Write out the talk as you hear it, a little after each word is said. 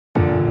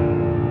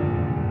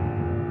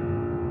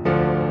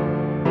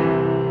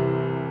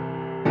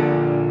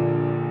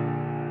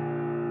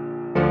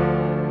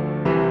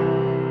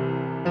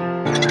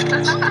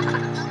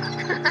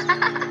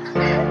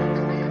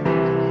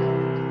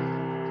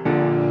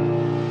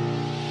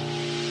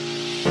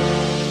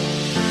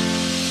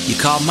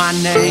Called my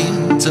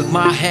name, took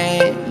my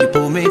hand, you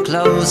pulled me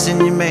close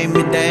and you made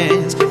me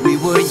dance. We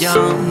were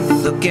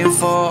young, looking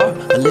for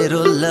a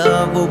little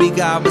love, what we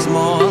got was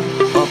more.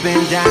 Up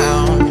and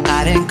down,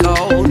 hot and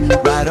cold,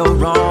 right or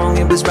wrong,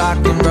 it was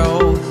rock and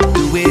roll.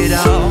 Do it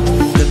all,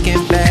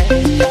 looking back,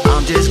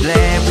 I'm just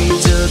glad we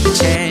took a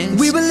chance.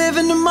 We were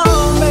living the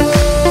moment.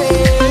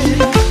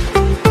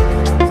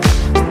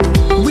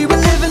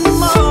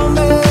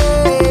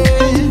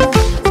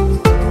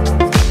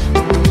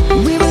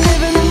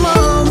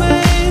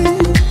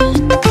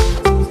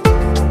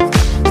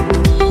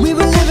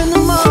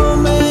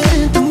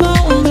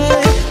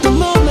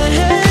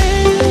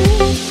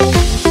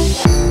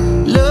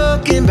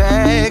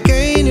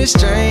 It's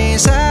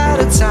strange how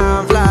the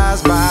time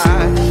flies by,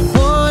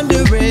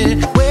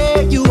 wondering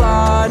where you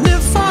are and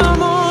if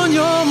I'm on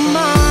your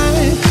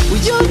mind. Well,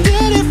 you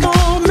did it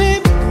for me,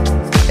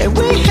 and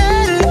we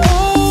had it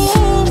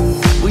all.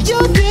 Well, you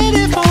did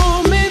it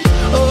for me.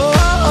 Oh,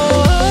 oh,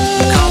 oh.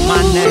 You called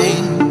my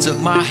name, took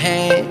my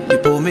hand, you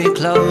pulled me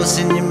close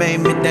and you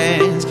made me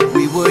dance.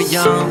 We were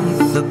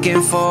young,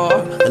 looking for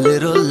a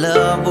little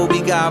love, what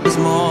we got was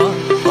more.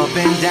 Up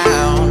and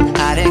down,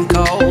 hot and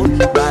cold,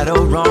 right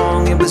or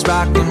wrong, it was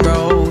rock and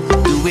roll.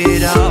 Do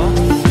it all,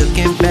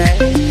 looking back,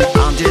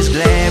 I'm just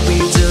glad we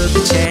took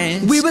a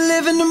chance. We were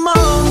living the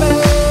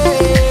moment.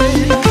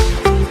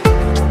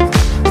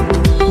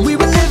 We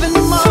were living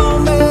the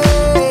moment.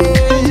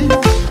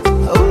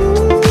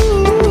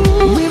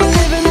 Ooh, we were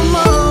living the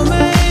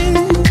moment.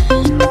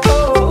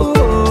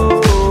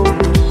 Oh,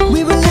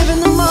 we were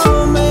living the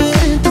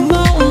moment, the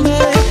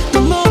moment,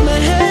 the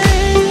moment.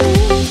 Hey,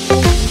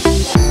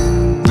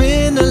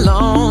 been a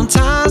long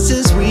time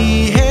since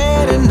we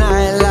had a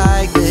night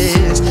like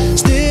this.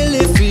 Still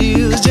it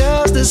feels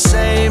just the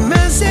same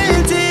as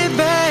it did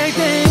back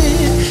then.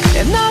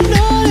 And I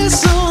know there's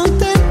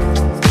something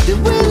that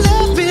we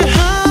left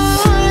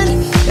behind,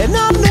 and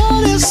I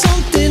know there's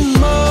something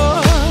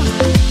more.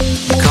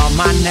 You called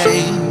my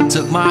name,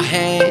 took my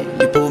hand,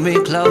 you pulled me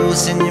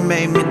close and you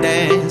made me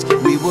dance.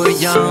 We were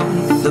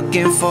young,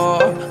 looking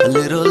for a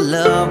little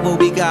love, what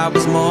we got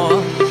was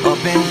more.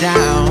 Up and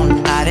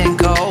down, hot and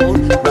cold,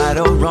 right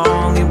or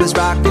wrong, it was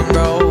rock and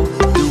roll.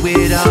 Do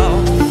it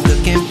all,